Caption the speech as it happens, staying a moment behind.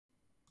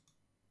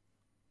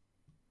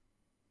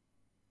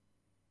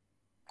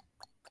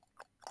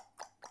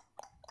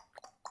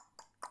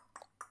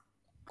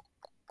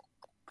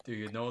Do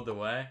you know the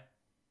way?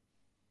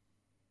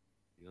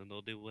 You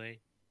know the way?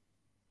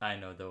 I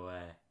know the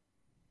way.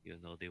 You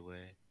know the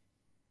way?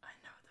 I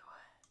know the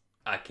way.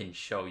 I can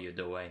show you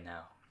the way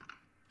now.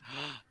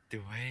 The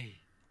way?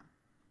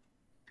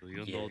 Do you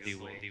know the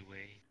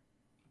way?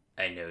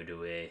 I know the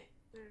way.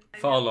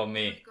 Follow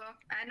me.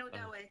 I know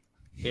that way.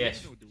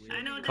 Yes.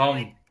 I know that Come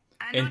way.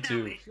 I know into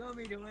that way. Show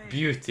me the way.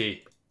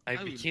 beauty. I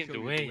became the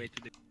way.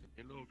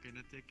 Hello, can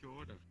I take your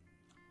order?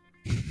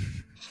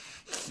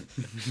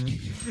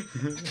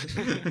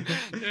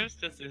 There's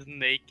just this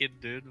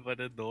naked dude by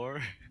the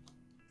door.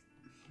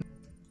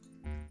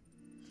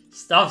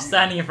 Stop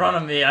standing in front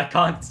of me. I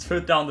can't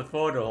put down the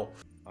photo.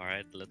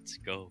 Alright, let's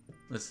go.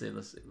 Let's see.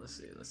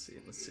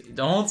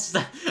 Don't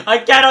I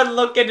cannot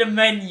look at the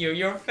menu.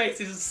 Your face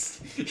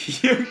is...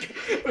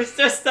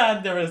 just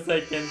stand there a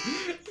second.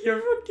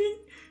 You're fucking...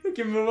 You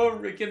can move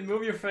over. You can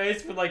move your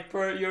face, but like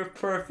you're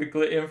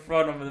perfectly in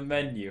front of the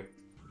menu.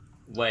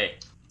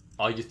 Wait.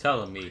 Are you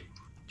telling me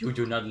you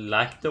do not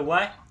like the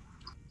way?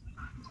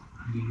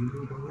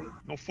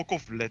 No, fuck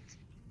off, lad.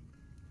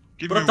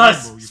 Give But me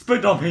that's rainbow, you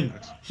spit on him.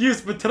 He is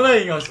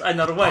betraying us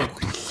another way.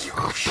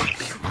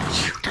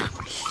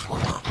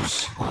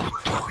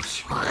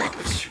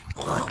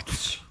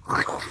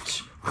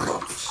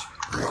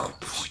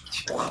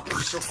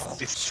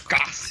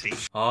 disgusting.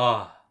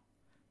 Ah,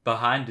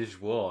 behind this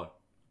wall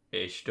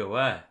is the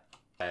way.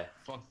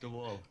 Fuck the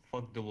wall.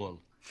 Fuck the wall.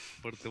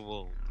 For the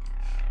wall.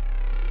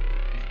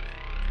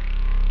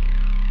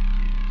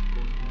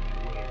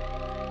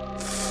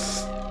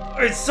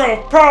 It's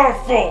so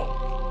powerful.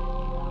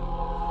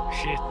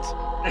 Shit.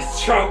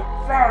 It's so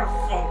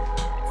powerful.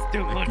 It's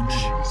too much.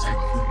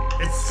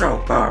 It's so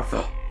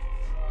powerful.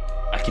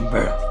 I can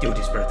barely do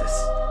this, brothers.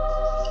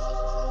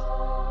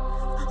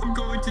 I'm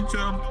going to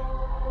jump.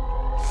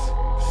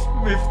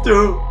 Me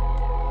too.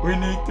 We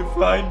need to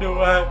find a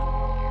way.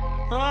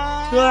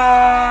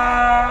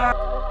 Ah!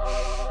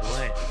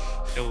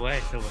 The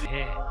way.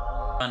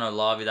 I know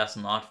lobby has a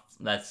lot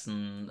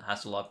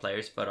of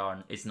players, but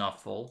it's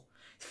not full.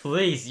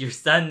 Please, you're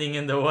standing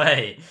in the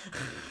way.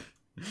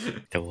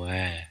 The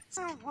way.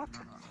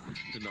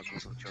 The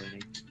knuckles are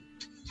joining.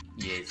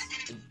 Yes.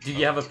 Do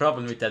you have a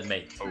problem with that,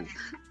 mate? Oh. Do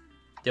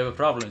you have a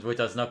problem with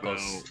us knuckles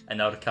Well,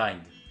 and our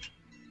kind?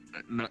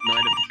 9 out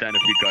of 10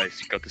 of you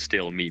guys got the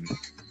stale meme.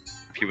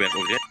 If you went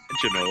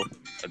original,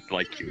 I'd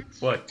like you.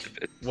 What?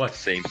 It's What? the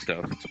same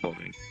stuff, it's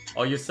boring.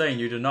 Are you saying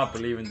you do not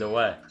believe in the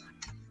way?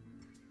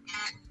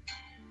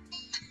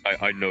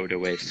 I know the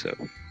way, so.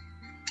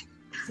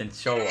 Then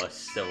show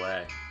us the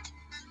way.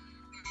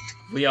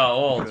 We are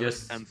all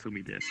just... Answer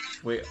me this.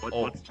 We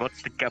all...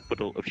 What's the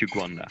capital of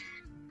Uganda?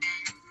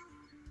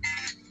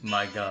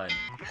 My god.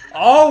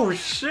 Oh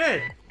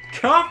shit!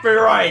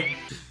 Copyright!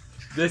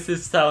 This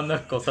is how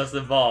Knuckles has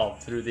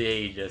evolved through the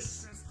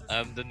ages.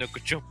 I'm the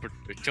knuckle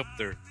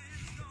chopper.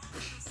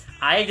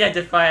 I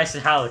identify as a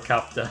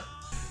helicopter.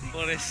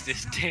 What is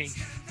this thing?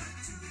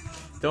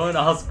 Don't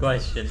ask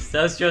questions,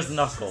 that's just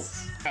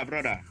Knuckles. Yeah,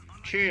 brother.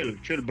 Chill,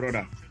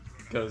 brother.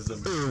 Goes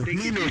them.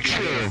 Nino,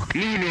 chill.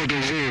 Nino,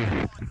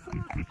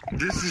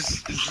 This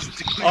is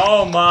the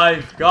Oh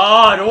my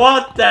god,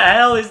 what the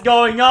hell is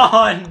going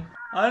on?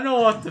 I don't know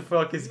what the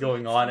fuck is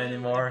going on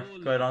anymore.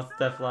 Quite honestly,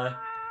 Stefly.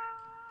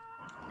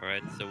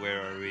 Alright, so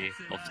where are we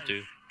off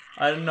to?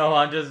 I don't know,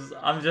 I'm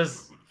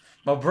just...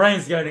 My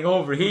brain's getting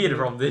overheated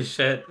from this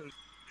shit.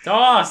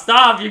 Oh,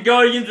 stop, you're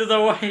going into the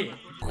way.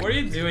 What are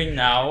you doing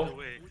now?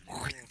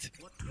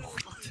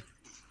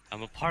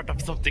 I'm a part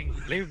of something,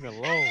 leave me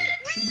alone.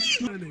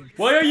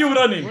 Why are you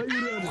running?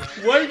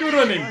 Why are you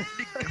running?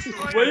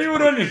 Why are you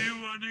running?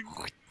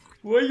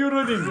 Why are you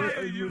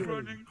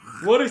running?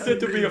 What is there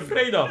to be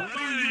afraid of?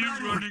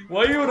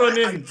 Why are you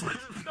running?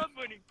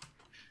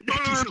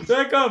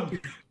 Back up!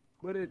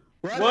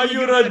 Why are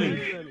you running?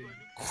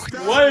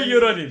 Why are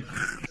you running?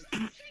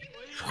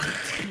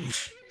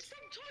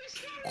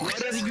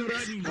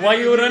 Why are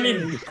you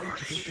running?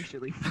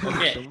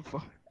 Okay,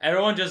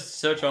 everyone just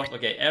search off.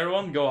 Okay,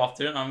 everyone go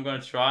after it. I'm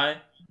gonna try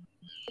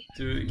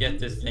to get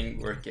this thing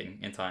working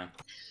in time.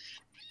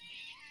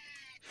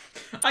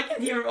 I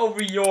can hear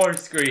over your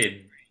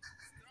screen.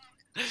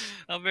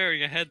 I'm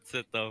wearing a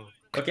headset though.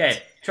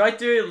 Okay, try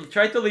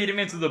to lead him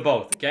into the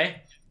boat.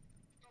 Okay.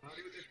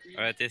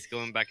 Alright, it's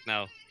going back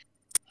now.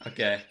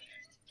 Okay.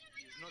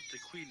 Not the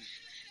queen.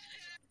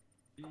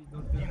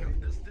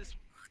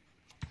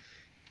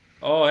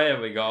 Oh, here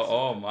we go.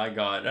 Oh my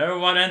god.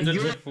 Everyone entered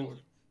the portal.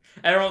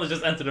 Everyone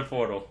just entered the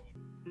portal.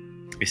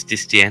 Is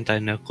this the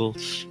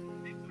anti-knuckles?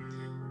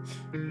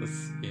 Let's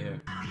see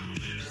here.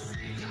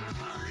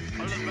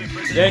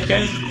 They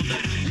can...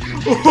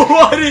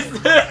 What is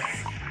this?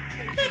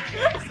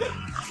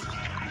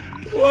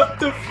 What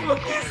the fuck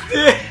is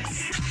this?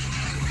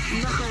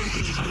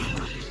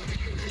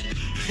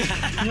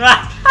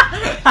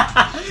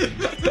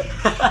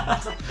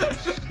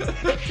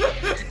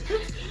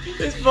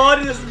 His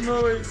body doesn't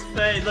move with his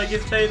face, like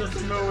his face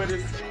doesn't move with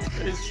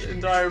his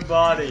entire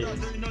body.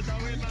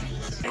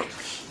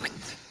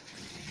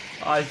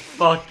 I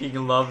fucking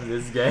love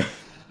this game.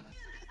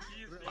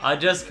 I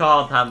just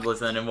can't handle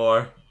this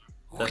anymore.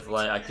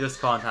 Definitely, I just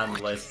can't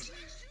handle it.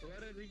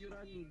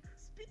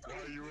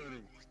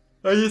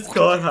 I just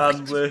can't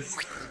handle this.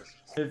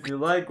 If you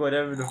like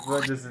whatever the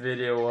fuck this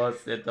video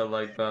was, hit the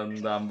like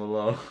button down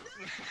below.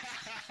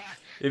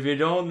 If you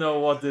don't know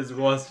what this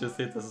was, just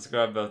hit the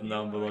subscribe button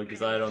down below,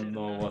 because I don't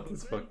know what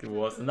this fucking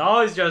was. And now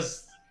it's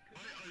just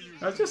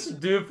a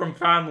dude from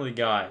Family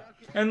Guy.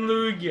 And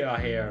Lugia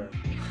here.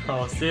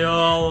 I'll see you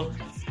all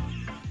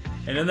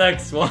in the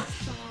next one.